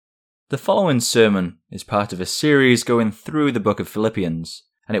The following sermon is part of a series going through the book of Philippians,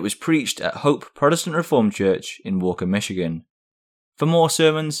 and it was preached at Hope Protestant Reformed Church in Walker, Michigan. For more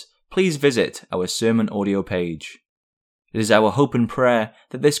sermons, please visit our sermon audio page. It is our hope and prayer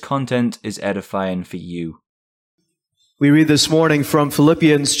that this content is edifying for you. We read this morning from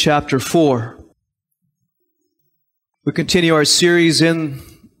Philippians chapter 4. We continue our series in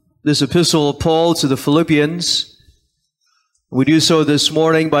this epistle of Paul to the Philippians. We do so this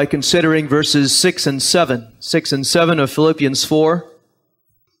morning by considering verses 6 and 7. 6 and 7 of Philippians 4.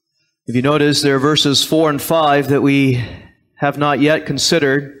 If you notice, there are verses 4 and 5 that we have not yet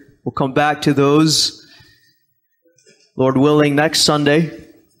considered. We'll come back to those, Lord willing, next Sunday.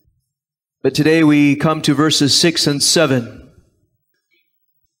 But today we come to verses 6 and 7.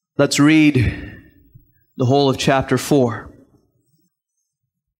 Let's read the whole of chapter 4.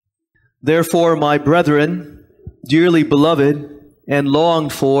 Therefore, my brethren, dearly beloved and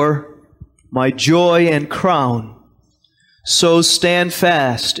longed for, my joy and crown, so stand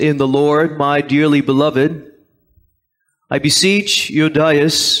fast in the Lord, my dearly beloved. I beseech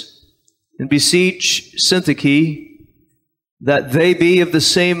Euodias and beseech Syntyche that they be of the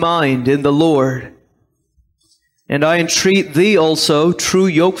same mind in the Lord. And I entreat thee also, true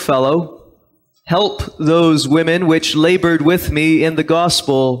yokefellow, help those women which labored with me in the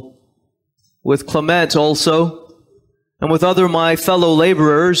gospel, with Clement also, and with other my fellow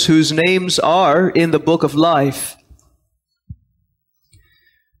laborers whose names are in the book of life.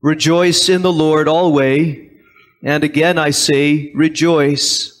 Rejoice in the Lord always, and again I say,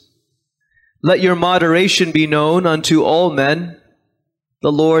 rejoice. Let your moderation be known unto all men.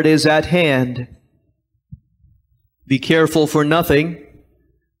 The Lord is at hand. Be careful for nothing,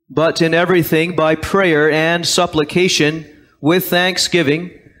 but in everything by prayer and supplication with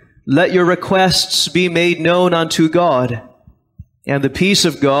thanksgiving, let your requests be made known unto God, and the peace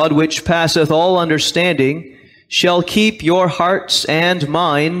of God, which passeth all understanding, shall keep your hearts and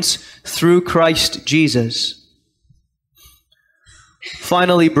minds through Christ Jesus.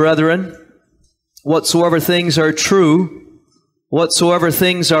 Finally, brethren, whatsoever things are true, whatsoever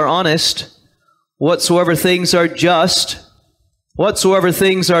things are honest, whatsoever things are just, whatsoever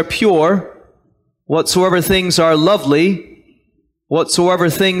things are pure, whatsoever things are lovely, whatsoever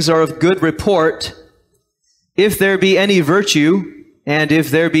things are of good report, if there be any virtue, and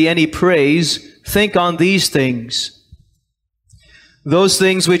if there be any praise, think on these things. Those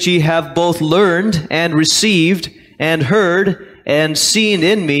things which ye have both learned and received and heard and seen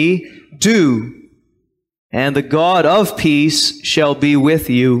in me, do, and the God of peace shall be with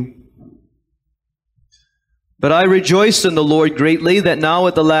you. But I rejoiced in the Lord greatly that now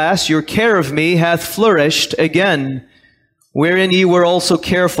at the last your care of me hath flourished again, wherein ye were also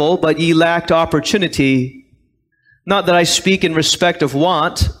careful, but ye lacked opportunity. Not that I speak in respect of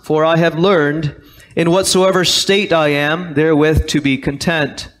want, for I have learned, in whatsoever state I am, therewith to be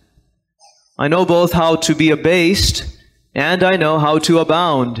content. I know both how to be abased, and I know how to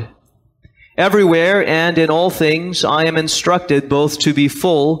abound. Everywhere and in all things I am instructed both to be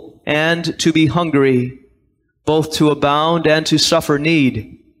full and to be hungry, both to abound and to suffer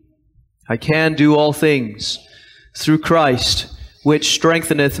need. I can do all things through Christ, which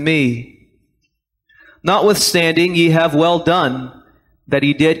strengtheneth me. Notwithstanding, ye have well done, that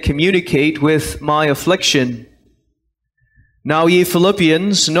ye did communicate with my affliction. Now ye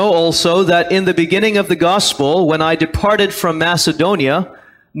Philippians know also that in the beginning of the gospel, when I departed from Macedonia,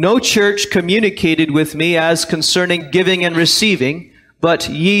 no church communicated with me as concerning giving and receiving, but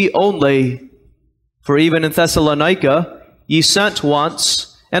ye only. For even in Thessalonica ye sent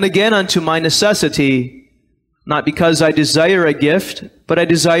once, and again unto my necessity, not because I desire a gift, but I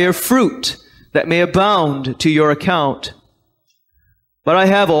desire fruit that may abound to your account. But I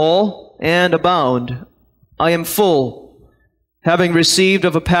have all and abound. I am full, having received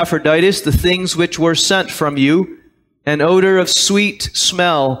of Epaphroditus the things which were sent from you, an odor of sweet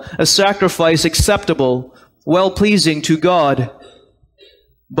smell, a sacrifice acceptable, well-pleasing to God.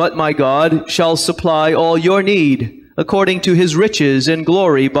 But my God shall supply all your need, according to his riches in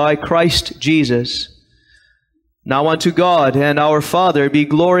glory by Christ Jesus. Now unto God and our Father be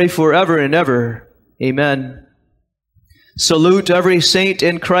glory forever and ever. Amen. Salute every saint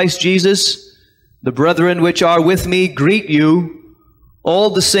in Christ Jesus. The brethren which are with me greet you. All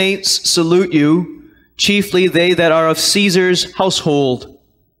the saints salute you, chiefly they that are of Caesar's household.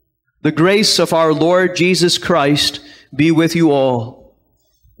 The grace of our Lord Jesus Christ be with you all.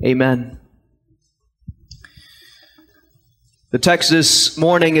 Amen. The text this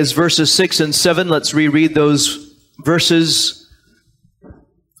morning is verses 6 and 7. Let's reread those verses.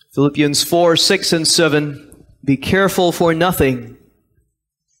 Philippians 4, 6 and 7. Be careful for nothing,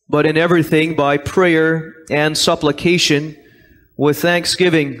 but in everything by prayer and supplication, with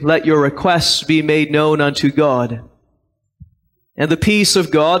thanksgiving, let your requests be made known unto God. And the peace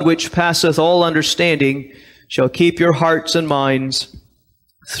of God, which passeth all understanding, shall keep your hearts and minds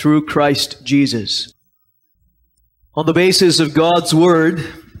through Christ Jesus. On the basis of God's Word,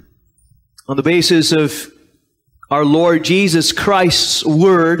 on the basis of our Lord Jesus Christ's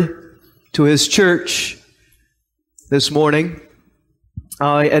Word to His church this morning,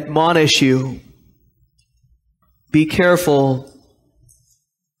 I admonish you, be careful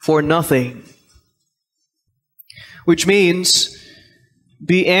for nothing. Which means,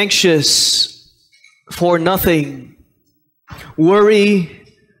 be anxious for nothing. Worry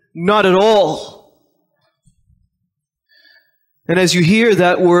not at all. And as you hear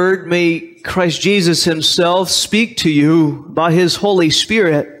that word, may Christ Jesus Himself speak to you by His Holy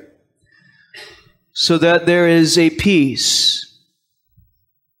Spirit, so that there is a peace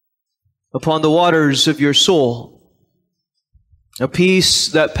upon the waters of your soul, a peace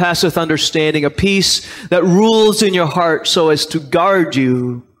that passeth understanding, a peace that rules in your heart so as to guard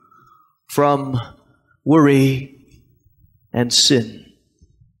you from worry and sin.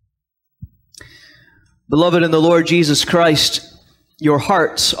 Beloved in the Lord Jesus Christ, your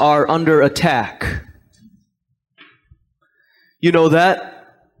hearts are under attack. You know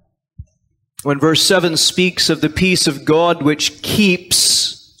that when verse 7 speaks of the peace of God which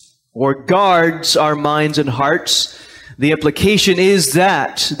keeps or guards our minds and hearts, the implication is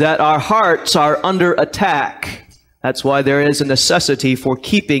that our hearts are under attack. That's why there is a necessity for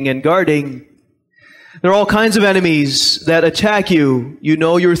keeping and guarding. There are all kinds of enemies that attack you. You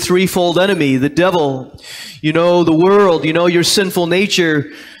know your threefold enemy, the devil. You know the world. You know your sinful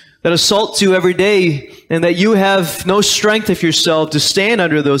nature that assaults you every day, and that you have no strength of yourself to stand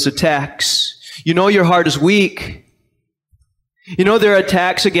under those attacks. You know your heart is weak. You know there are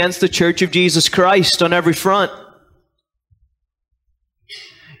attacks against the Church of Jesus Christ on every front.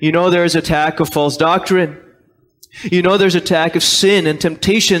 You know there is attack of false doctrine. You know there's attack of sin and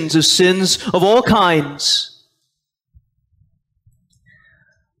temptations of sins of all kinds.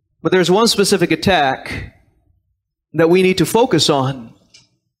 But there's one specific attack that we need to focus on.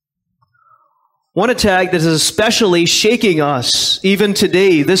 One attack that is especially shaking us even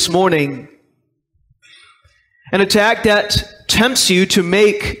today, this morning. An attack that tempts you to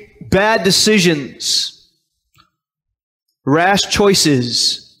make bad decisions, rash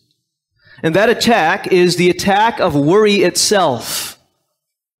choices. And that attack is the attack of worry itself.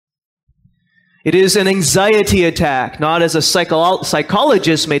 It is an anxiety attack, not as a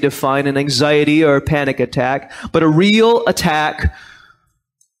psychologist may define an anxiety or a panic attack, but a real attack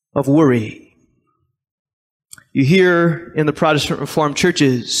of worry. You hear in the Protestant Reformed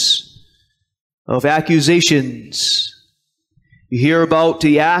churches of accusations. You hear about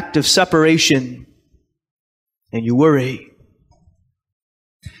the act of separation, and you worry.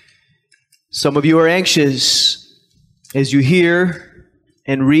 Some of you are anxious as you hear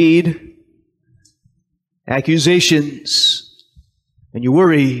and read accusations, and you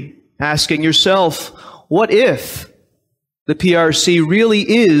worry, asking yourself, what if the PRC really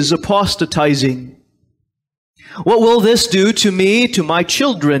is apostatizing? What will this do to me, to my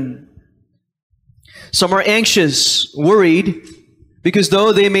children? Some are anxious, worried, because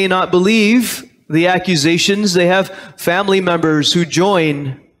though they may not believe the accusations, they have family members who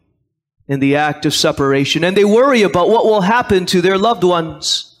join in the act of separation, and they worry about what will happen to their loved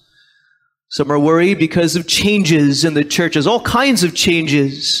ones. Some are worried because of changes in the churches, all kinds of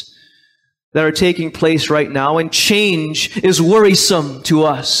changes that are taking place right now, and change is worrisome to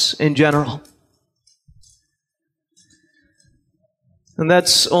us in general. And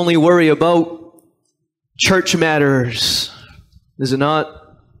that's only worry about church matters, is it not?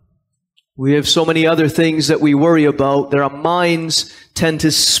 We have so many other things that we worry about that our minds tend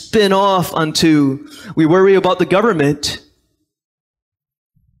to spin off onto. We worry about the government.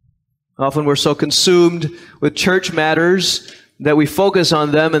 Often we're so consumed with church matters that we focus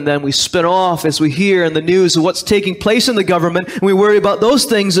on them, and then we spin off as we hear in the news of what's taking place in the government, and we worry about those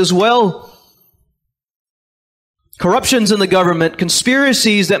things as well. Corruptions in the government,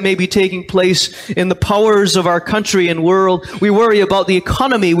 conspiracies that may be taking place in the powers of our country and world. We worry about the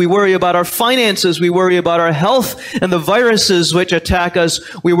economy. We worry about our finances. We worry about our health and the viruses which attack us.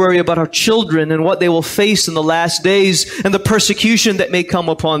 We worry about our children and what they will face in the last days and the persecution that may come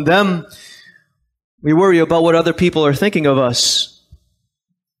upon them. We worry about what other people are thinking of us.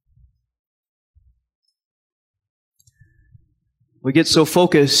 We get so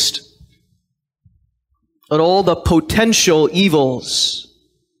focused on all the potential evils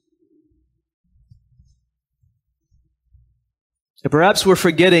And perhaps we're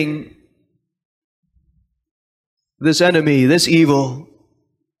forgetting this enemy, this evil,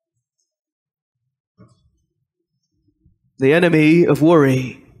 the enemy of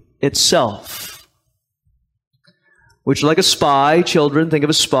worry itself, which, like a spy, children, think of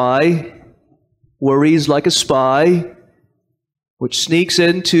a spy. Worry is like a spy, which sneaks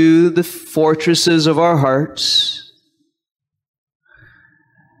into the fortresses of our hearts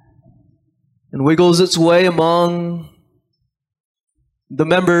and wiggles its way among the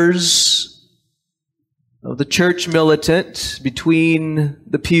members of the church militant, between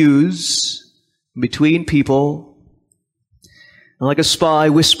the pews, between people, and like a spy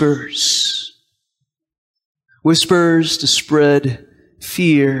whispers to spread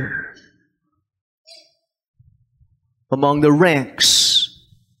fear among the ranks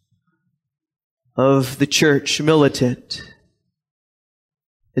of the church militant.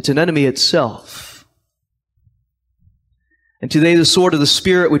 It's an enemy itself. And today the sword of the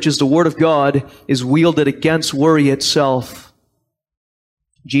Spirit, which is the Word of God, is wielded against worry itself.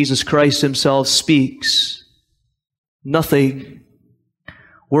 Jesus Christ Himself speaks. Nothing.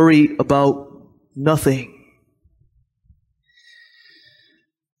 Worry about nothing.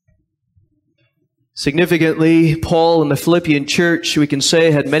 Significantly, Paul and the Philippian church, we can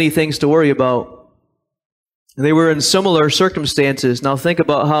say, had many things to worry about. They were in similar circumstances. Now think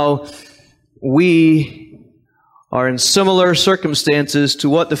about how we are in similar circumstances to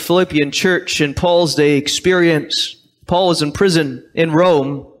what the Philippian church in Paul's day experienced. Paul was in prison in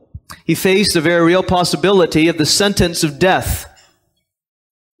Rome. He faced the very real possibility of the sentence of death.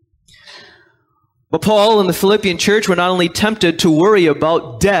 But Paul and the Philippian church were not only tempted to worry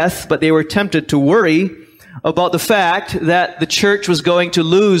about death, but they were tempted to worry about the fact that the church was going to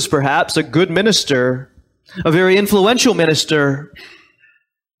lose perhaps a good minister, a very influential minister.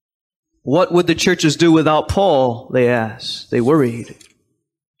 What would the churches do without Paul, they asked. They worried.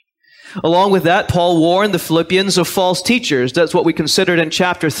 Along with that, Paul warned the Philippians of false teachers. That's what we considered in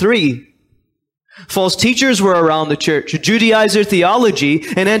chapter 3. False teachers were around the church. Judaizer theology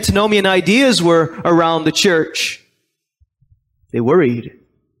and antinomian ideas were around the church. They worried.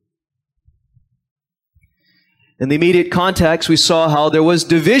 In the immediate context, we saw how there was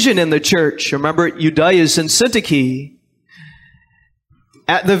division in the church. Remember Judaeus and Syntyche.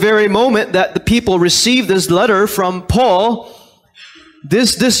 At the very moment that the people received this letter from Paul,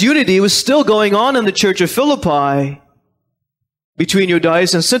 this unity was still going on in the church of Philippi between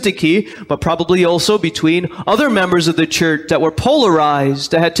Judaeus and Syntyche, but probably also between other members of the church that were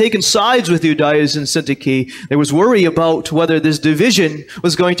polarized, that had taken sides with Judaeus and Syntyche. There was worry about whether this division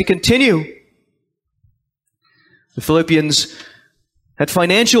was going to continue. The Philippians had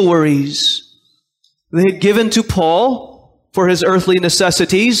financial worries. They had given to Paul for his earthly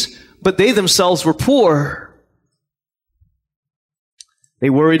necessities, but they themselves were poor. They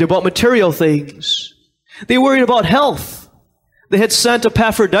worried about material things. They worried about health. They had sent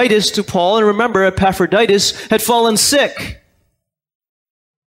Epaphroditus to Paul, and remember, Epaphroditus had fallen sick.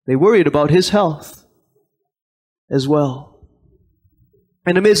 They worried about his health as well.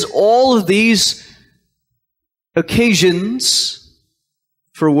 And amidst all of these occasions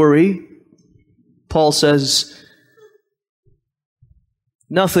for worry, Paul says,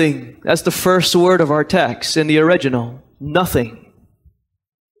 nothing. That's the first word of our text in the original. Nothing.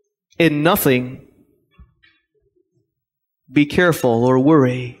 In nothing, be careful or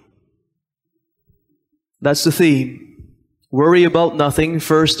worry. That's the theme. Worry about nothing.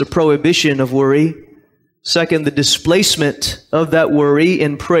 First, the prohibition of worry. Second, the displacement of that worry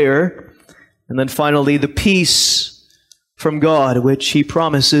in prayer. And then finally, the peace from God, which He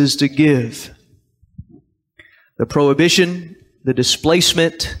promises to give. The prohibition, the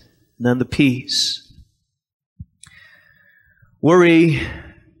displacement, and then the peace. Worry,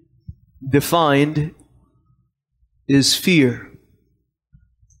 defined, is fear.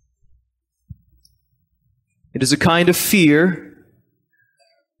 It is a kind of fear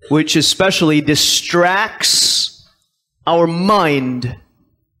which especially distracts our mind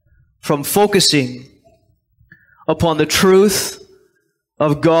from focusing upon the truth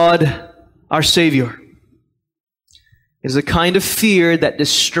of God, our Savior. It is a kind of fear that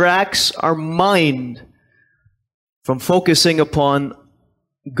distracts our mind from focusing upon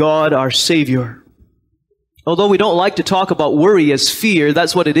God, our Savior. Although we don't like to talk about worry as fear,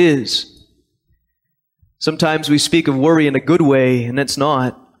 that's what it is. Sometimes we speak of worry in a good way, and it's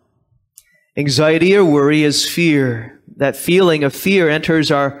not. Anxiety or worry is fear. That feeling of fear enters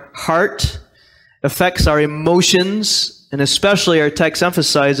our heart, affects our emotions, and especially, our text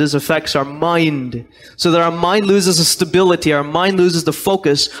emphasizes, affects our mind. So that our mind loses the stability, our mind loses the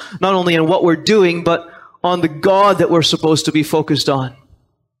focus, not only on what we're doing, but on the God that we're supposed to be focused on.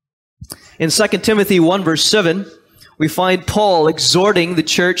 In 2 Timothy 1 verse 7, we find Paul exhorting the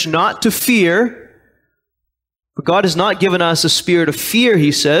church not to fear. For God has not given us a spirit of fear,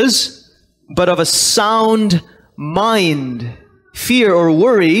 he says, but of a sound mind. Fear or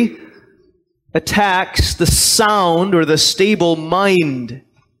worry attacks the sound or the stable mind.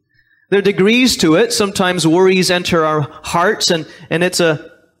 There are degrees to it. Sometimes worries enter our hearts and it's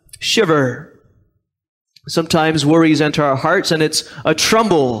a shiver. Sometimes worries enter our hearts and it's a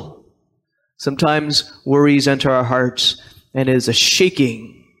tremble. Sometimes worries enter our hearts and is a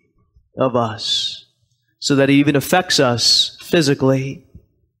shaking of us, so that it even affects us physically.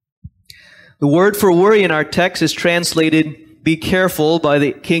 The word for worry in our text is translated "be careful" by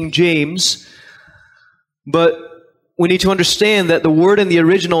the King James, but we need to understand that the word in the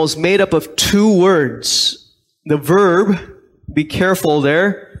original is made up of two words. The verb, be careful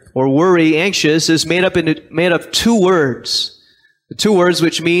there, or worry, anxious, is made of two words. The two words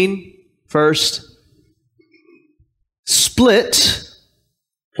which mean, first, split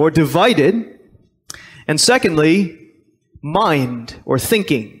or divided, and secondly, mind or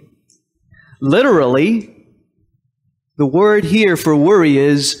thinking. Literally, the word here for worry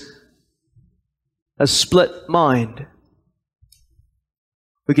is a split mind.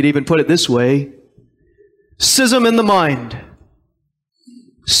 We could even put it this way: schism in the mind.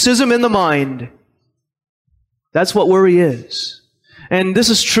 Schism in the mind. That's what worry is. And this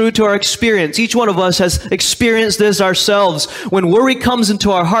is true to our experience. Each one of us has experienced this ourselves. When worry comes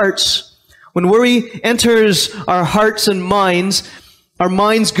into our hearts, when worry enters our hearts and minds, our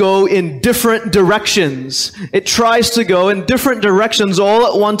minds go in different directions. It tries to go in different directions all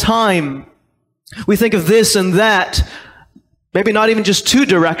at one time. We think of this and that, maybe not even just two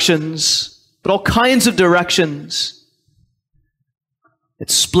directions, but all kinds of directions. It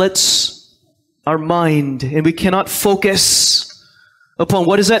splits our mind, and we cannot focus upon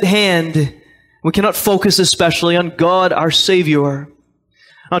what is at hand. We cannot focus especially on God, our Savior.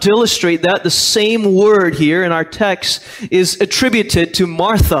 Now, to illustrate that, the same word here in our text is attributed to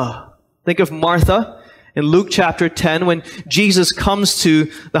Martha. Think of Martha in Luke chapter 10, when Jesus comes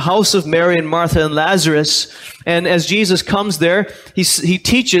to the house of Mary and Martha and Lazarus. And as Jesus comes there, he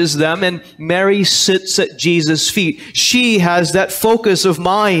teaches them, and Mary sits at Jesus' feet. She has that focus of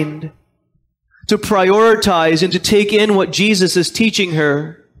mind to prioritize and to take in what Jesus is teaching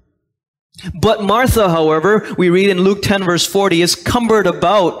her. But Martha, however, we read in Luke 10 verse 40, is cumbered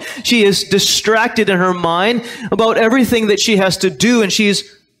about. She is distracted in her mind about everything that she has to do, and she's,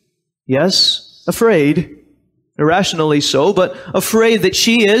 yes, afraid, irrationally so, but afraid that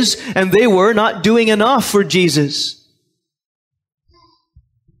she is, and they were, not doing enough for Jesus.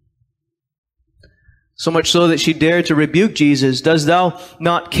 So much so that she dared to rebuke Jesus. "Dost thou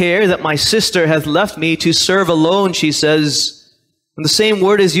not care that my sister hath left me to serve alone?" she says. And the same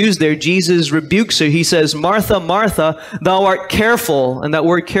word is used there. Jesus rebukes her. He says, "Martha, Martha, thou art careful." And that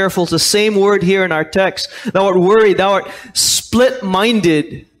word careful is the same word here in our text. Thou art worried. Thou art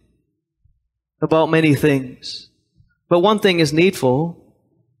split-minded about many things. But one thing is needful,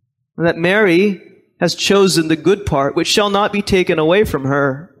 and that Mary has chosen the good part, which shall not be taken away from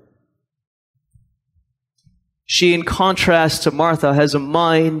her. She, in contrast to Martha, has a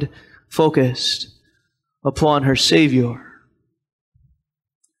mind focused upon her Savior.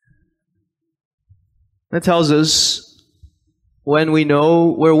 That tells us when we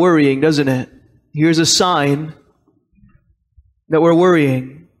know we're worrying, doesn't it? Here's a sign that we're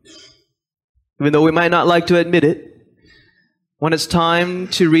worrying, even though we might not like to admit it. When it's time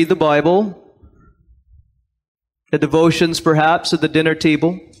to read the Bible, the devotions perhaps at the dinner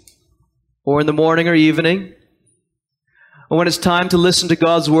table, or in the morning or evening, or when it's time to listen to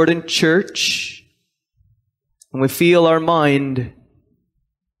God's Word in church, and we feel our mind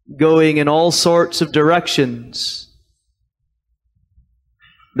going in all sorts of directions,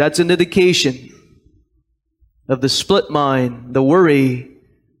 that's an indication of the split mind, the worry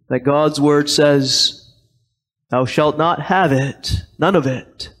that God's Word says, "Thou shalt not have it," none of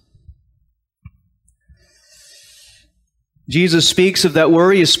it. Jesus speaks of that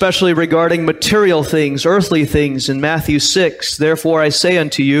worry, especially regarding material things, earthly things, in Matthew 6. "Therefore I say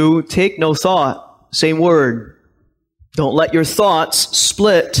unto you, take no thought." Same word. Don't let your thoughts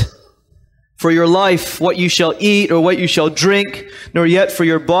split for your life, what you shall eat or what you shall drink, nor yet for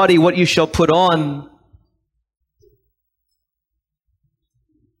your body, what you shall put on.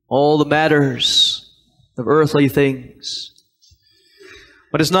 All the matters of earthly things.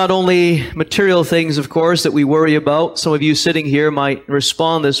 But it's not only material things, of course, that we worry about. Some of you sitting here might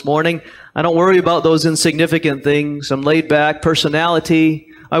respond this morning, "I don't worry about those insignificant things. I'm laid back, personality.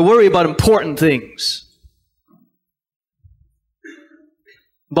 I worry about important things."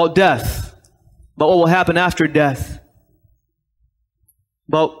 about death, about what will happen after death,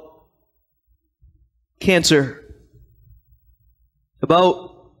 about cancer,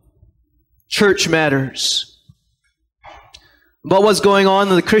 about church matters, about what's going on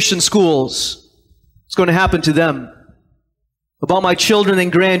in the Christian schools, what's going to happen to them, about my children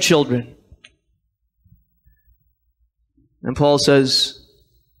and grandchildren. And Paul says,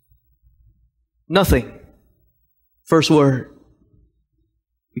 nothing. First word.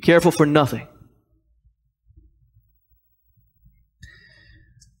 Be careful for nothing.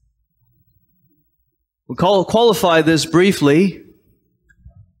 We'll qualify this briefly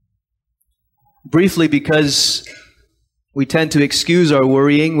because we tend to excuse our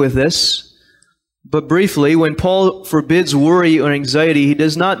worrying with this. But briefly, when Paul forbids worry or anxiety, he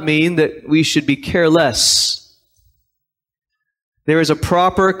does not mean that we should be careless. There is a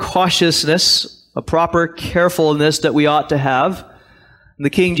proper cautiousness, a proper carefulness that we ought to have. In the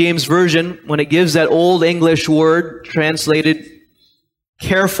King James Version, when it gives that old English word translated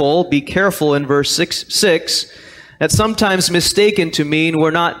careful, be careful in verse 6, that's sometimes mistaken to mean we're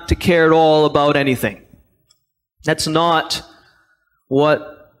not to care at all about anything. That's not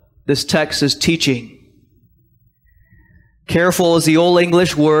what this text is teaching. Careful is the old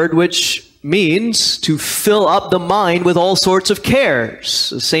English word which means to fill up the mind with all sorts of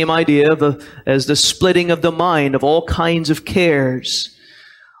cares. The same idea as the splitting of the mind of all kinds of cares.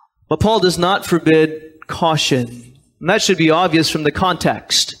 But Paul does not forbid caution. And that should be obvious from the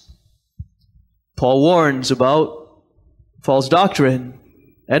context. Paul warns about false doctrine,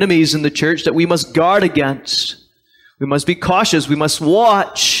 enemies in the church that we must guard against. We must be cautious. We must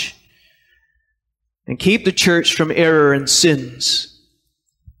watch and keep the church from error and sins.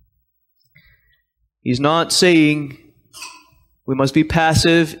 He's not saying we must be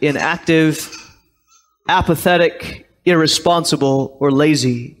passive, inactive, apathetic, irresponsible, or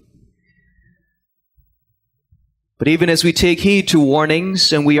lazy. But even as we take heed to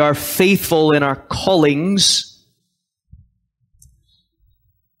warnings and we are faithful in our callings,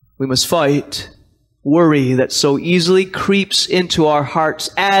 we must fight worry that so easily creeps into our hearts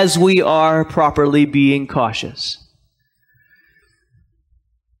as we are properly being cautious.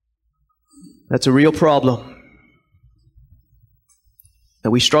 That's a real problem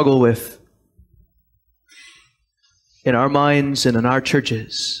that we struggle with in our minds and in our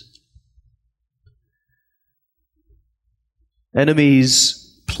churches.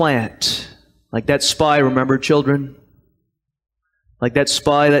 Enemies plant, like that spy, remember, children? Like that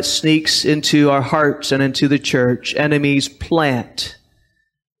spy that sneaks into our hearts and into the church. Enemies plant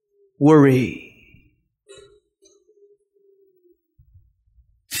worry,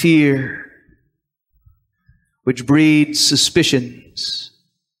 fear, which breeds suspicions,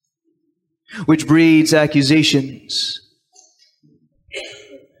 which breeds accusations,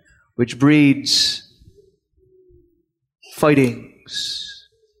 which breeds fightings,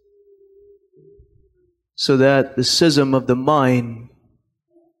 so that the schism of the mind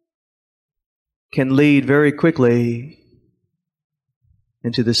can lead very quickly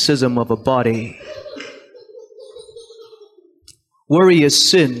into the schism of a body. Worry is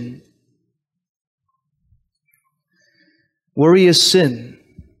sin. Worry is sin.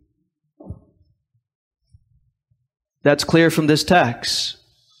 That's clear from this text.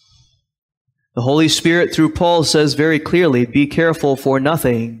 The Holy Spirit, through Paul, says very clearly, be careful for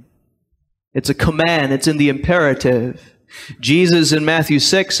nothing. It's a command. It's in the imperative. Jesus in Matthew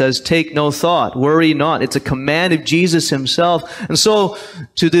 6 says, take no thought, worry not. It's a command of Jesus himself. And so,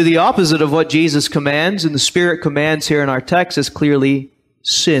 to do the opposite of what Jesus commands and the Spirit commands here in our text is clearly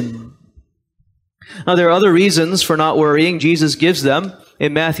sin. Now, there are other reasons for not worrying. Jesus gives them.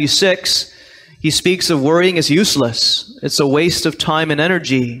 In Matthew 6, he speaks of worrying as useless. It's a waste of time and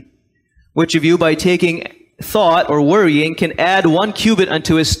energy. Which of you, by taking thought or worrying, can add 1 cubit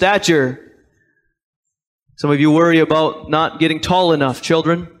unto his stature? Some of you worry about not getting tall enough,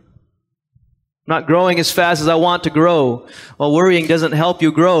 children. Not growing as fast as I want to grow. Well, worrying doesn't help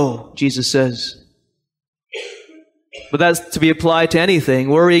you grow, Jesus says. But that's to be applied to anything.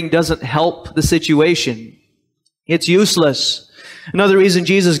 Worrying doesn't help the situation. It's useless. Another reason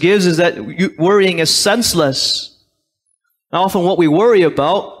Jesus gives is that worrying is senseless. Often what we worry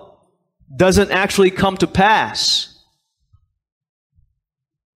about doesn't actually come to pass.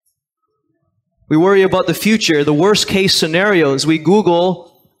 We worry about the future, the worst case scenarios. We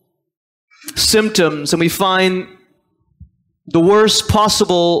Google symptoms and we find the worst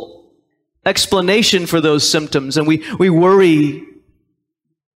possible explanation for those symptoms, and we worry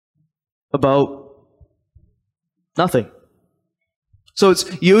about nothing. So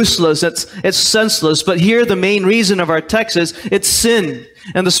it's useless, it's senseless. But here the main reason of our text is it's sin.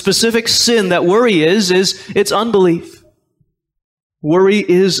 And the specific sin that worry is it's unbelief. Worry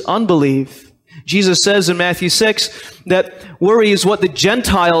is unbelief. Jesus says in Matthew 6 that worry is what the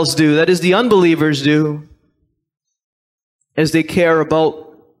Gentiles do, that is, the unbelievers do, as they care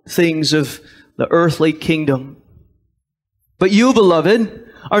about things of the earthly kingdom. But you,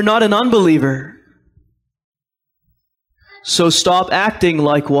 beloved, are not an unbeliever. So stop acting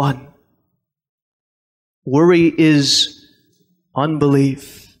like one. Worry is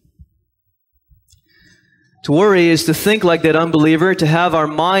unbelief. To worry is to think like that unbeliever, to have our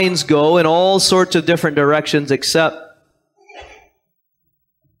minds go in all sorts of different directions except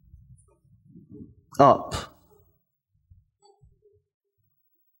up.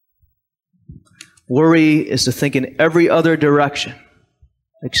 Worry is to think in every other direction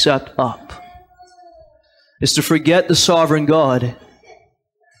except up. Is to forget the sovereign God,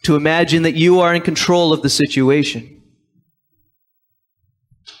 to imagine that you are in control of the situation.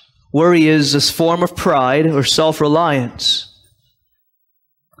 Worry is a form of pride or self-reliance.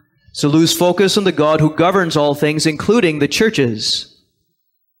 So lose focus on the God who governs all things, including the churches,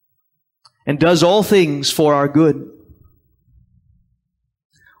 and does all things for our good.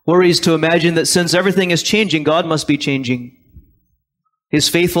 Worry is to imagine that since everything is changing, God must be changing. His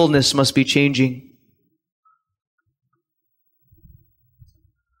faithfulness must be changing.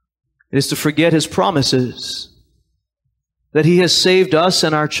 It is to forget His promises, that He has saved us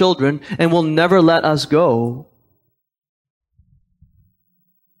and our children and will never let us go.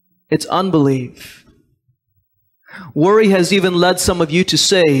 It's unbelief. Worry has even led some of you to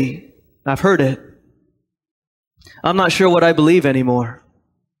say, I've heard it, I'm not sure what I believe anymore.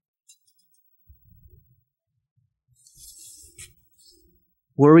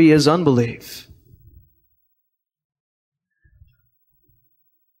 Worry is unbelief.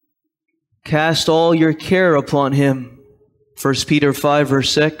 Cast all your care upon Him. 1 Peter 5,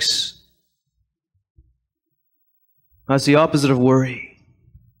 verse 6. That's the opposite of worry.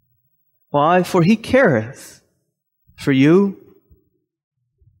 Why? For He careth for you.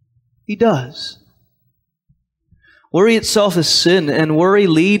 He does. Worry itself is sin, and worry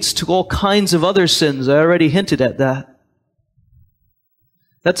leads to all kinds of other sins. I already hinted at that.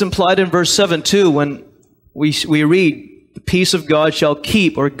 That's implied in verse 7 too, when we read, the peace of God shall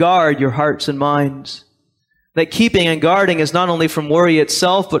keep or guard your hearts and minds. That keeping and guarding is not only from worry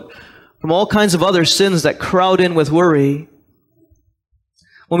itself, but from all kinds of other sins that crowd in with worry.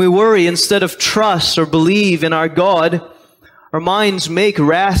 When we worry instead of trust or believe in our God, our minds make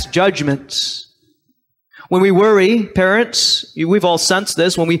rash judgments. When we worry, parents, we've all sensed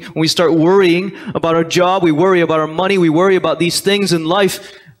this, when we start worrying about our job, we worry about our money, we worry about these things in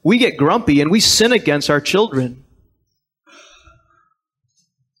life, we get grumpy and we sin against our children.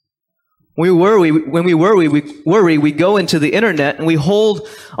 When we worry, we go into the internet and we hold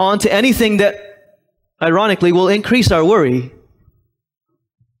on to anything that, ironically, will increase our worry.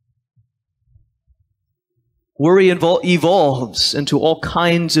 Worry evolves into all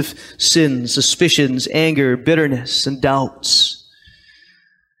kinds of sins, suspicions, anger, bitterness, and doubts.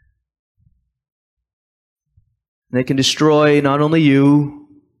 And they can destroy not only you,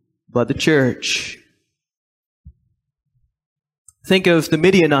 but the church. Think of the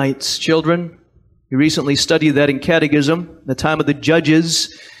Midianites, children. We recently studied that in catechism, the time of the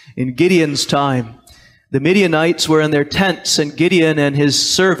judges in Gideon's time. The Midianites were in their tents, and Gideon and his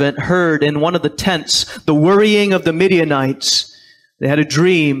servant heard in one of the tents the worrying of the Midianites. They had a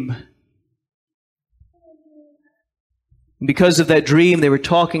dream. And because of that dream, they were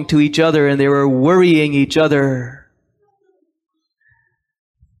talking to each other and they were worrying each other.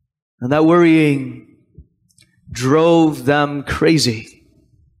 And that worrying drove them crazy.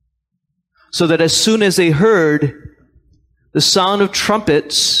 So that as soon as they heard the sound of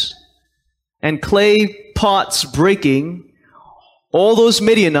trumpets and clay pots breaking, all those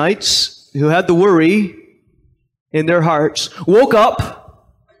Midianites who had the worry in their hearts woke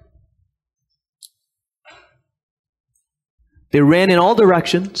up. They ran in all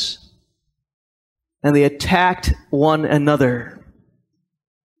directions and they attacked one another.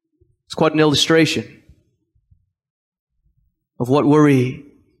 It's quite an illustration of what worry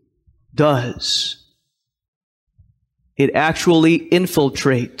does. It actually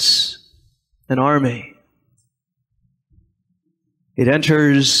infiltrates an army. It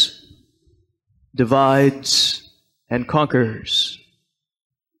enters, divides, and conquers.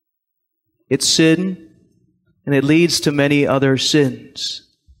 It's sin, and it leads to many other sins.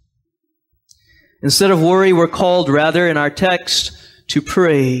 Instead of worry, we're called rather in our text to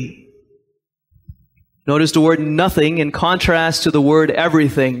pray. Notice the word nothing in contrast to the word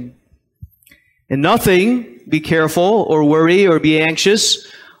everything. In nothing, be careful or worry or be anxious,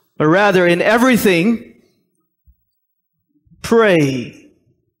 but rather in everything, pray.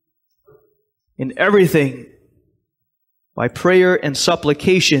 In everything, by prayer and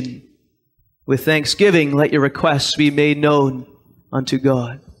supplication, with thanksgiving, let your requests be made known unto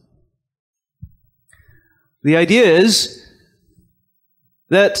God. The idea is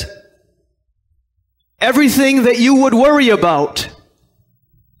that everything that you would worry about,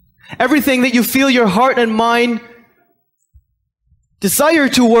 everything that you feel your heart and mind desire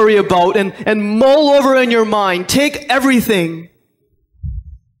to worry about and mull over in your mind, take everything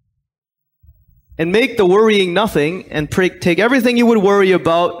and make the worrying nothing, and take everything you would worry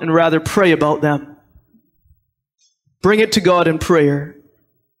about and rather pray about them. Bring it to God in prayer.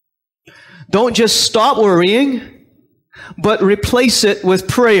 Don't just stop worrying, but replace it with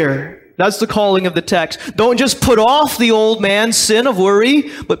prayer. That's the calling of the text. Don't just put off the old man's sin of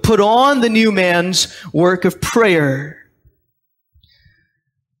worry, but put on the new man's work of prayer.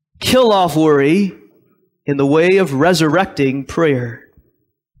 Kill off worry in the way of resurrecting prayer.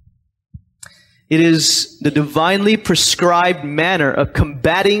 It is the divinely prescribed manner of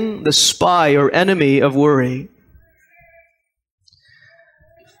combating the spy or enemy of worry.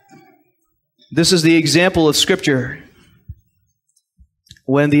 This is the example of Scripture.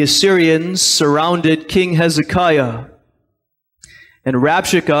 When the Assyrians surrounded King Hezekiah, and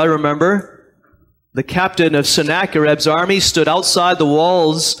Rabshakeh, remember, the captain of Sennacherib's army, stood outside the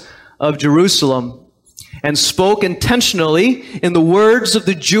walls of Jerusalem and spoke intentionally in the words of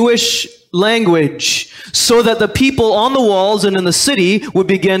the Jewish language so that the people on the walls and in the city would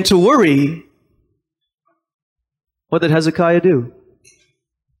begin to worry. What did Hezekiah do?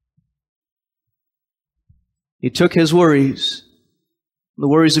 He took his worries, the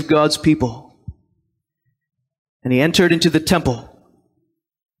worries of God's people, and he entered into the temple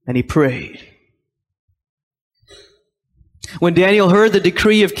and he prayed. When Daniel heard the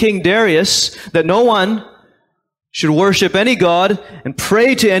decree of King Darius that no one should worship any god and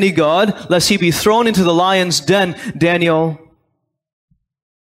pray to any god lest he be thrown into the lion's den, Daniel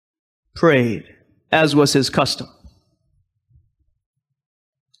prayed, as was his custom.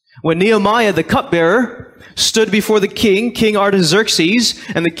 When Nehemiah the cupbearer stood before the king, King Artaxerxes,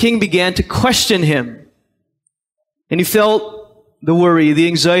 and the king began to question him, and he felt the worry, the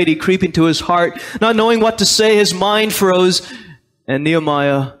anxiety creep into his heart, not knowing what to say, his mind froze, and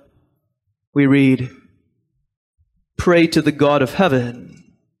Nehemiah, we read, pray to the God of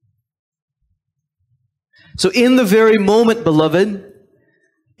heaven. So in the very moment, beloved,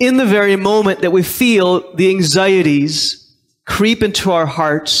 in the very moment that we feel the anxieties creep into our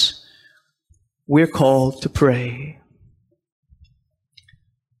hearts, we're called to pray.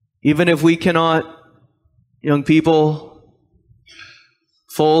 Even if we cannot, young people,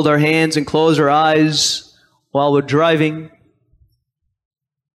 fold our hands and close our eyes while we're driving,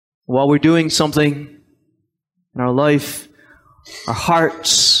 while we're doing something in our life, our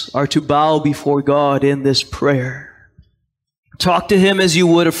hearts are to bow before God in this prayer. Talk to Him as you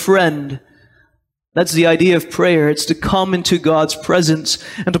would a friend. That's the idea of prayer. It's to come into God's presence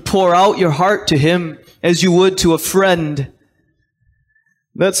and to pour out your heart to Him as you would to a friend.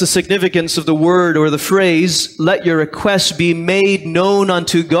 That's the significance of the word or the phrase, let your requests be made known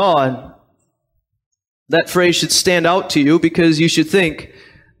unto God. That phrase should stand out to you because you should think,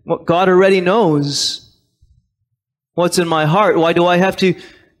 well, God already knows what's in my heart. Why do I have to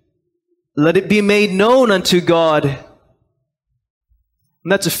let it be made known unto God?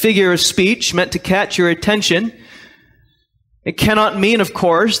 And that's a figure of speech meant to catch your attention. It cannot mean, of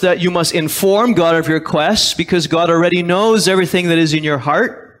course, that you must inform God of your requests because God already knows everything that is in your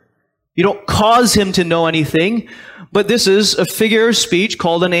heart. You don't cause Him to know anything. But this is a figure of speech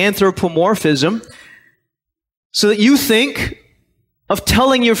called an anthropomorphism, so that you think of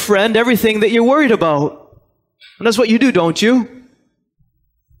telling your friend everything that you're worried about. And that's what you do, don't you?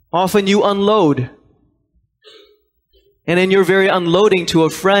 Often you unload. And in your very unloading to a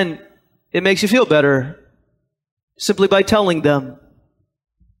friend, it makes you feel better simply by telling them.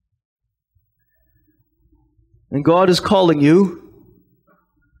 And God is calling you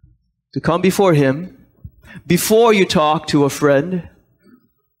to come before Him before you talk to a friend,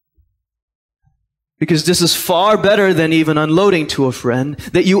 because this is far better than even unloading to a friend,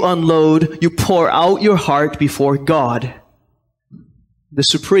 that you unload, you pour out your heart before God, the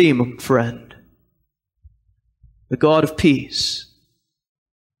supreme friend, the God of peace.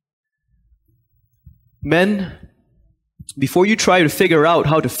 Men, before you try to figure out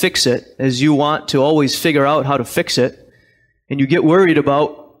how to fix it, as you want to always figure out how to fix it, and you get worried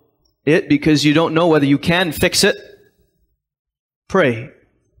about it because you don't know whether you can fix it, pray.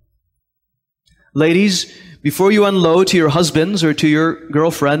 Ladies, before you unload to your husbands or to your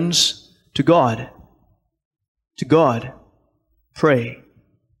girlfriends, to God, pray.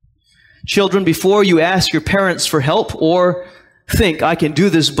 Children, before you ask your parents for help or think, I can do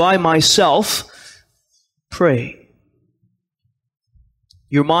this by myself, pray.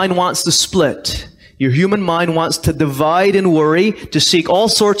 Your mind wants to split. Your human mind wants to divide and worry, to seek all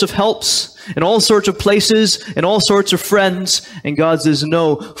sorts of helps and all sorts of places and all sorts of friends. And God says,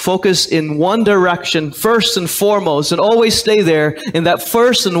 no, focus in one direction first and foremost, and always stay there in that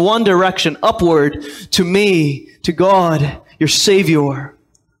first and one direction, upward to me, to God, your Savior,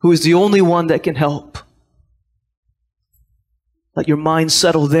 who is the only one that can help. Let your mind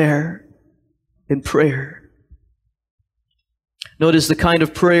settle there in prayer. Notice the kind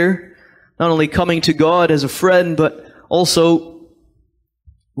of prayer, not only coming to God as a friend, but also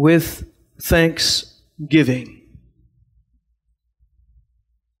with thanksgiving.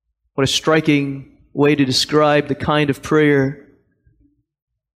 What a striking way to describe the kind of prayer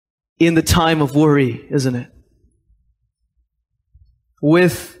in the time of worry, isn't it?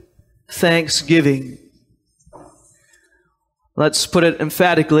 With thanksgiving. Let's put it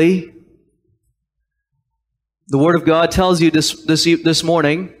emphatically. The Word of God tells you this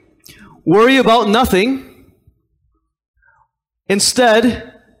morning, worry about nothing.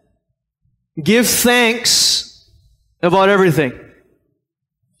 Instead, give thanks about everything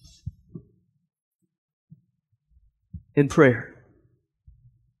in prayer.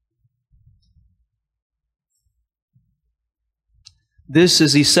 This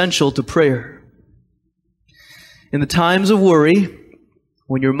is essential to prayer. In the times of worry,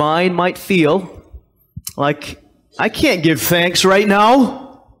 when your mind might feel like, I can't give thanks right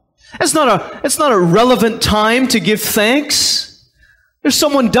now. It's not a relevant time to give thanks. There's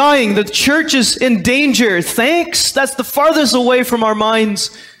someone dying. The church is in danger. Thanks? That's the farthest away from our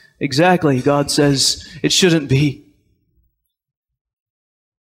minds. Exactly, God says it shouldn't be.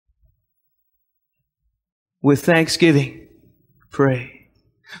 With thanksgiving, pray.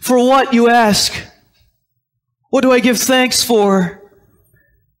 For what, you ask? What do I give thanks for?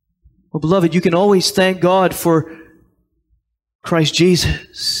 Well, beloved, you can always thank God for Christ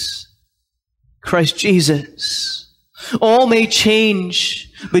Jesus. Christ Jesus. All may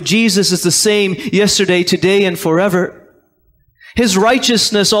change, but Jesus is the same yesterday, today, and forever. His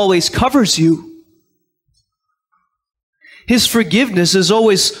righteousness always covers you. His forgiveness is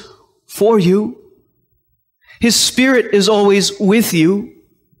always for you. His Spirit is always with you.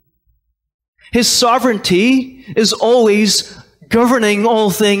 His sovereignty is always governing all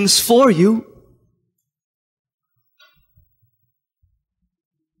things for you.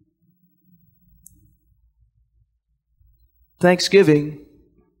 Thanksgiving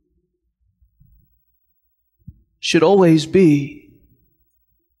should always be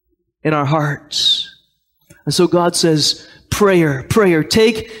in our hearts. And so God says, prayer.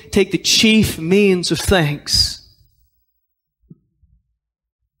 Take the chief means of thanks.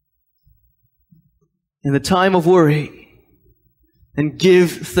 In the time of worry, and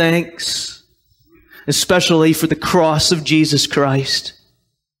give thanks, especially for the cross of Jesus Christ.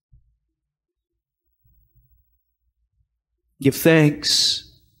 Give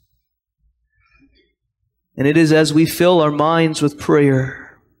thanks. And it is as we fill our minds with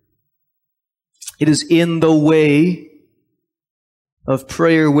prayer, it is in the way of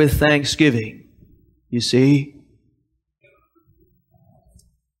prayer with thanksgiving, you see,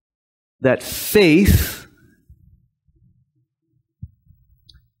 that faith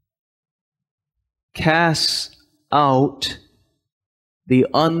casts out the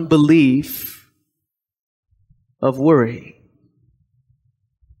unbelief of worry.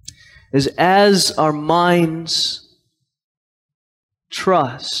 Is as our minds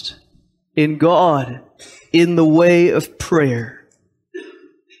trust in God in the way of prayer,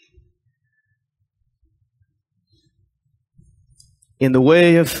 in the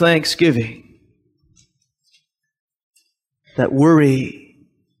way of thanksgiving, that worry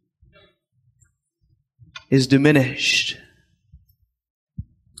is diminished.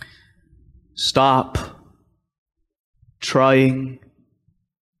 Stop trying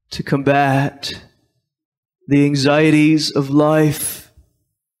to combat the anxieties of life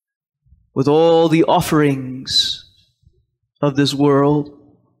with all the offerings of this world.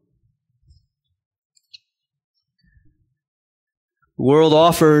 The world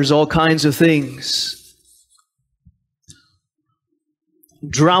offers all kinds of things.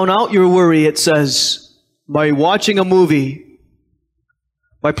 Drown out your worry, it says, by watching a movie,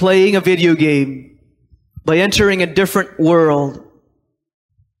 by playing a video game, by entering a different world,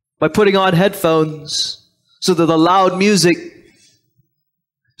 by putting on headphones so that the loud music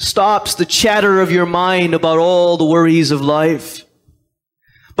stops the chatter of your mind about all the worries of life,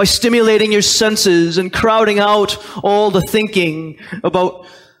 by stimulating your senses and crowding out all the thinking about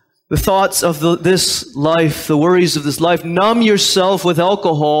the thoughts of this life, the worries of this life. Numb yourself with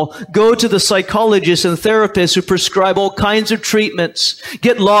alcohol. Go to the psychologists and therapists who prescribe all kinds of treatments.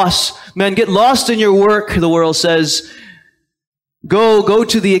 Get lost. Man, get lost in your work, the world says. Go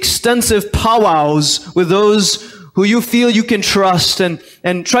to the extensive powwows with those who you feel you can trust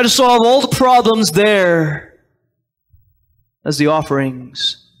and try to solve all the problems there as the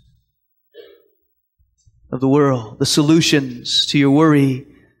offerings of the world, the solutions to your worry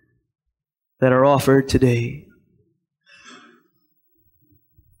that are offered today.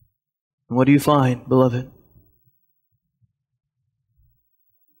 And what do you find, beloved?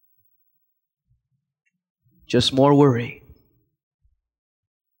 Just more worry.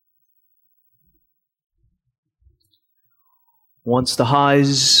 Once the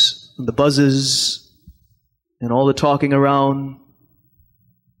highs and the buzzes and all the talking around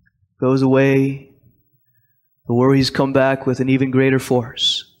goes away, the worries come back with an even greater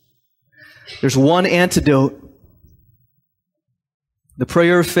force. There's one antidote: the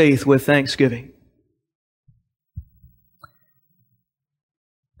prayer of faith with thanksgiving.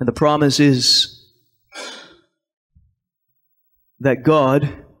 And the promise is that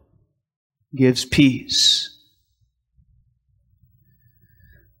God gives peace.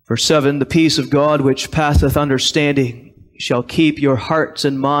 Verse 7, the peace of God which passeth understanding shall keep your hearts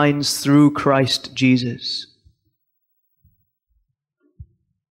and minds through Christ Jesus.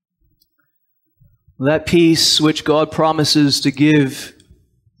 That peace which God promises to give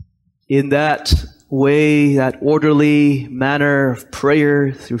in that way, that orderly manner of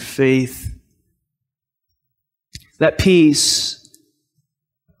prayer through faith, that peace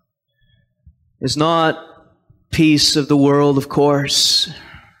is not peace of the world, of course.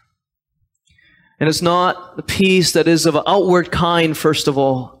 And it's not the peace that is of an outward kind, first of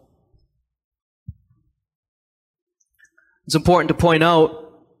all. It's important to point out,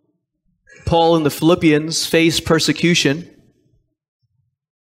 Paul in the Philippians faced persecution.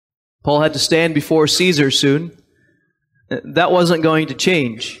 Paul had to stand before Caesar soon. That wasn't going to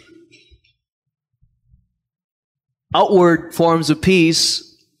change. Outward forms of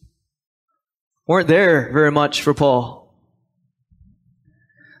peace weren't there very much for Paul.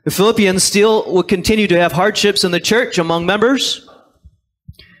 The Philippians still would continue to have hardships in the church among members.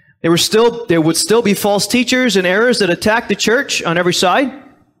 There would still be false teachers and errors that attack the church on every side.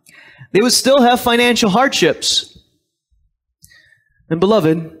 They would still have financial hardships. And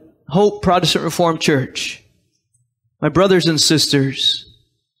beloved, Hope Protestant Reformed Church, my brothers and sisters,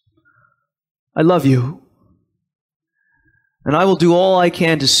 I love you. And I will do all I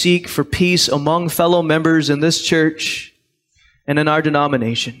can to seek for peace among fellow members in this church and in our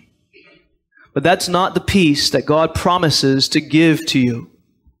denomination. But that's not the peace that God promises to give to you.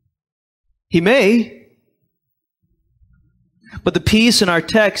 He may, but the peace in our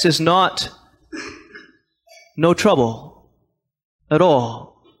text is not no trouble at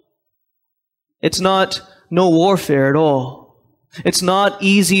all. It's not no warfare at all. It's not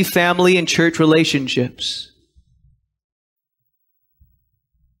easy family and church relationships.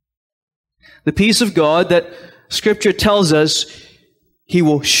 The peace of God that Scripture tells us He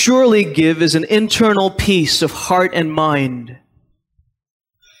will surely give is an internal peace of heart and mind.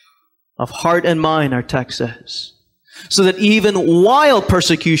 Of heart and mind, our text says. So that even while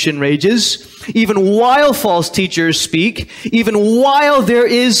persecution rages, even while false teachers speak, even while there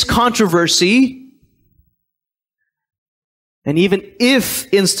is controversy, and even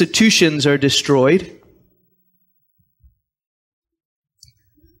if institutions are destroyed,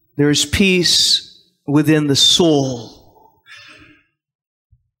 there is peace within the soul.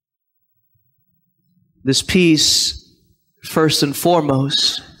 This peace, first and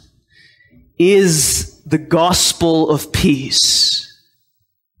foremost, is the gospel of peace.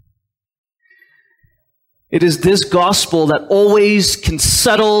 It is this gospel that always can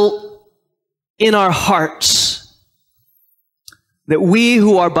settle in our hearts that we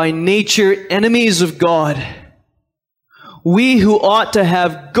who are by nature enemies of God, we who ought to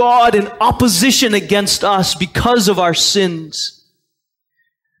have God in opposition against us because of our sins,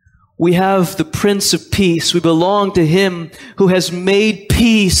 we have the Prince of Peace. We belong to Him who has made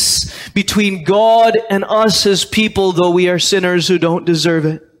peace between God and us, His people, though we are sinners who don't deserve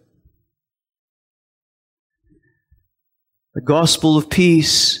it. The gospel of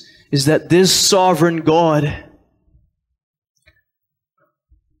peace is that this sovereign God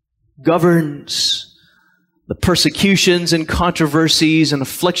governs the persecutions and controversies and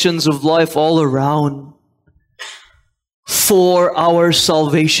afflictions of life all around for our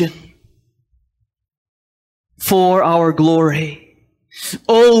salvation, for our glory.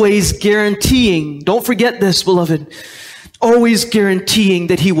 Always guaranteeing, don't forget this, beloved, always guaranteeing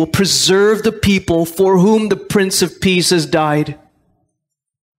that He will preserve the people for whom the Prince of Peace has died.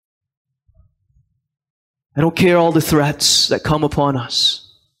 I don't care all the threats that come upon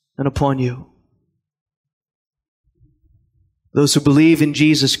us and upon you. Those who believe in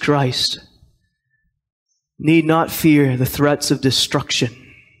Jesus Christ need not fear the threats of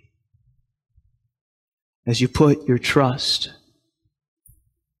destruction as you put your trust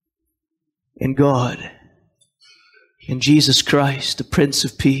in God, in Jesus Christ, the Prince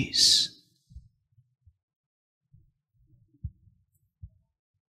of Peace.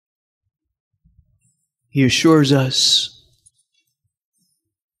 He assures us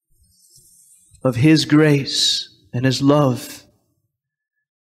of His grace and His love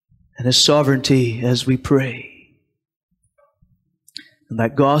and His sovereignty as we pray. And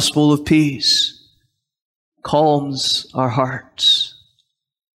that gospel of peace calms our hearts.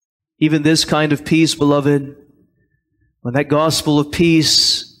 Even this kind of peace, beloved, when that gospel of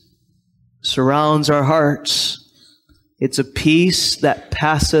peace surrounds our hearts, it's a peace that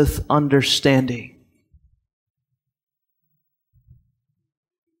passeth understanding.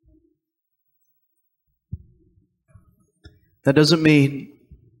 That doesn't mean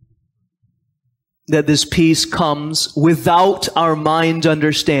that this peace comes without our mind's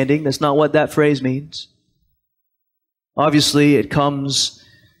understanding. That's not what that phrase means. Obviously, it comes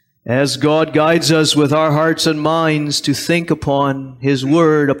as God guides us with our hearts and minds to think upon His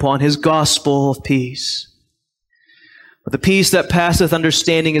Word, upon His gospel of peace. But the peace that passeth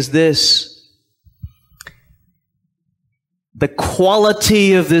understanding is this: the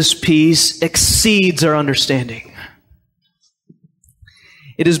quality of this peace exceeds our understanding.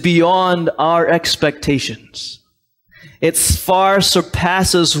 It is beyond our expectations. It far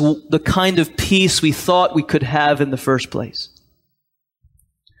surpasses the kind of peace we thought we could have in the first place.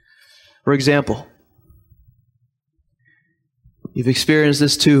 For example, you've experienced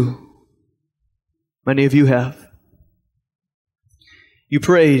this too. Many of you have. You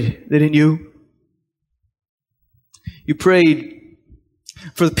prayed, didn't you? You prayed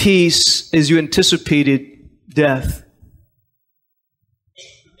for the peace as you anticipated death.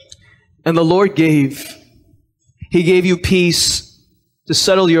 And the Lord gave. He gave you peace to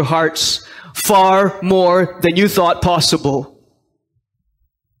settle your hearts far more than you thought possible.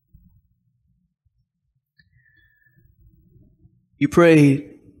 You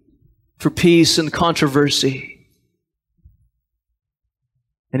prayed for peace and controversy,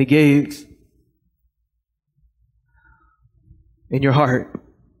 and He gave in your heart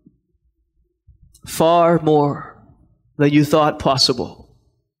far more than you thought possible.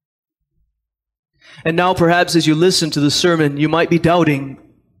 And now perhaps as you listen to the sermon, you might be doubting.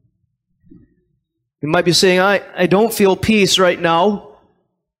 You might be saying, I don't feel peace right now.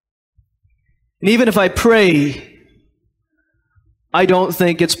 And even if I pray, I don't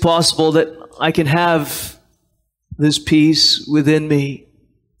think it's possible that I can have this peace within me.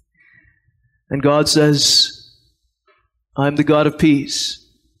 And God says, I'm the God of peace,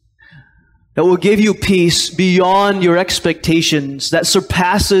 that will give you peace beyond your expectations, that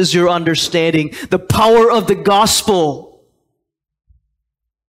surpasses your understanding. The power of the gospel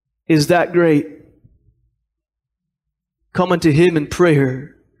is that great. Come unto Him in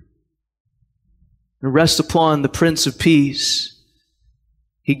prayer and rest upon the Prince of Peace.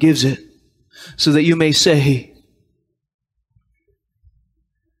 He gives it so that you may say,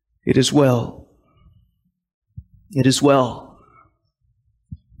 it is well. It is well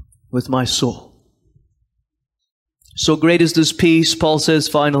with my soul. So great is this peace, Paul says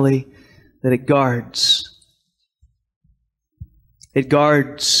finally, that it guards. It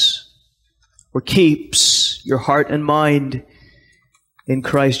guards or keeps your heart and mind in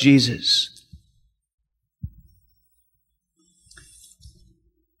Christ Jesus.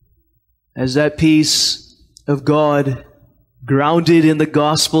 As that peace of God, grounded in the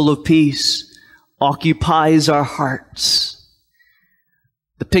gospel of peace, occupies our hearts,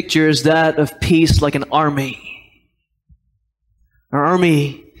 the picture is that of peace like an army. An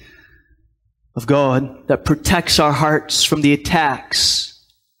army of God that protects our hearts from the attacks.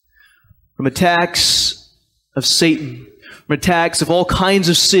 From attacks of Satan. From attacks of all kinds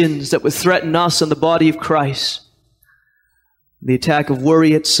of sins that would threaten us and the body of Christ. The attack of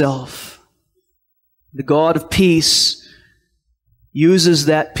worry itself. The God of peace uses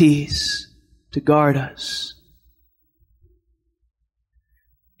that peace to guard us.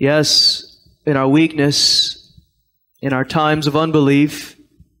 Yes, in our weakness, in our times of unbelief,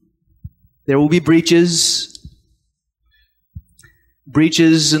 there will be breaches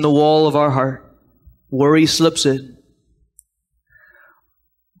in the wall of our heart. Worry slips in.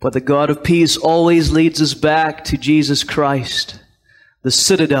 But the God of peace always leads us back to Jesus Christ, the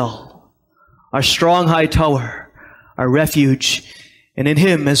citadel, our strong high tower, our refuge. And in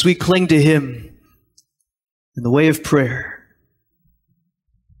Him, as we cling to Him in the way of prayer,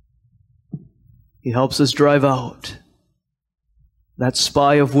 He helps us drive out that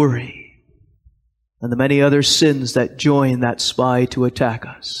spy of worry and the many other sins that join that spy to attack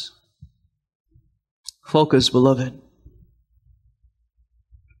us. Focus, beloved.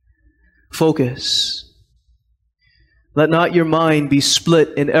 Focus. Let not your mind be split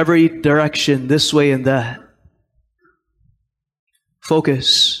in every direction, this way and that.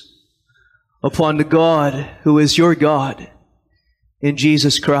 Focus upon the God who is your God in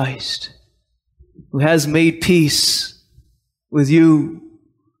Jesus Christ, who has made peace with you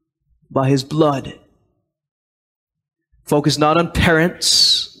by His blood. Focus not on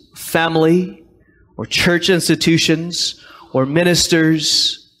parents, family, or church institutions, or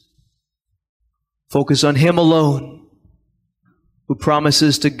ministers. Focus on Him alone, who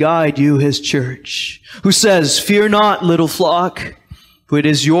promises to guide you, His church, who says, "Fear not, little flock, for it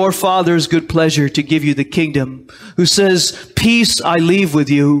is your Father's good pleasure to give you the kingdom," who says, "Peace I leave with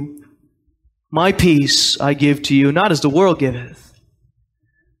you, my peace I give to you, not as the world giveth,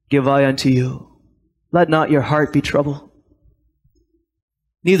 give I unto you. Let not your heart be troubled,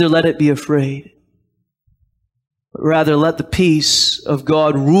 neither let it be afraid, but rather let the peace of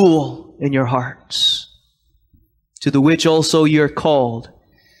God rule in your hearts, to the which also ye are called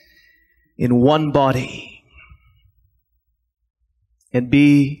in one body. And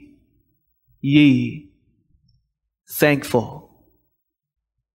be ye thankful."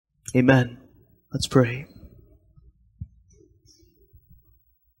 Amen. Let's pray.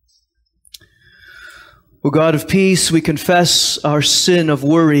 O God of peace, we confess our sin of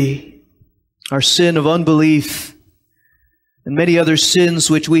worry, our sin of unbelief, and many other sins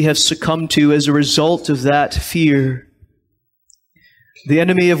which we have succumbed to as a result of that fear. The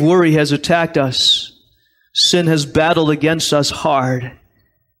enemy of worry has attacked us. Sin has battled against us hard,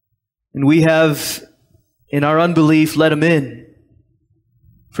 and we have, in our unbelief, let him in.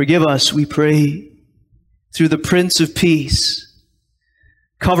 Forgive us, we pray, through the Prince of Peace.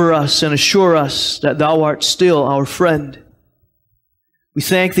 Cover us and assure us that Thou art still our friend. We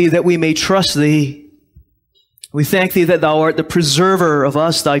thank Thee that we may trust Thee. We thank Thee that Thou art the preserver of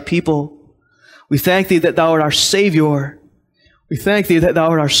us, Thy people. We thank Thee that Thou art our Savior. We thank Thee that Thou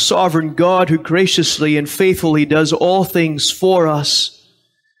art our sovereign God who graciously and faithfully does all things for us.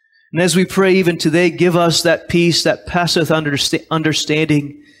 And as we pray even today, give us that peace that passeth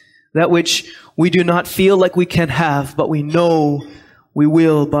understanding, that which we do not feel like we can have, but we know we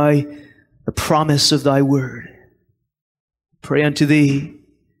will by the promise of Thy word. Pray unto Thee,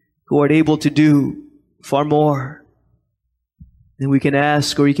 who art able to do far more than we can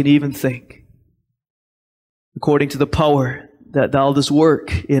ask or we can even think, according to the power that Thou dost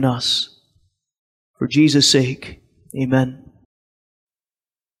work in us. For Jesus' sake, amen.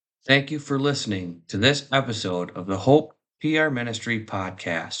 Thank you for listening to this episode of the Hope PR Ministry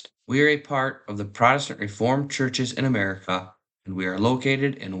podcast. We are a part of the Protestant Reformed Churches in America, and we are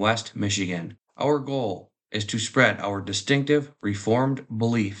located in West Michigan. Our goal is to spread our distinctive Reformed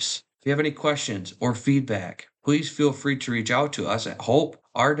beliefs. If you have any questions or feedback, please feel free to reach out to us at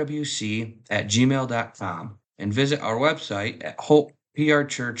hoperwc@gmail.com and visit our website at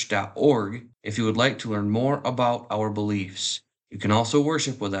hopeprchurch.org if you would like to learn more about our beliefs. You can also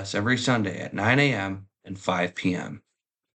worship with us every Sunday at 9 a.m. and 5 p.m.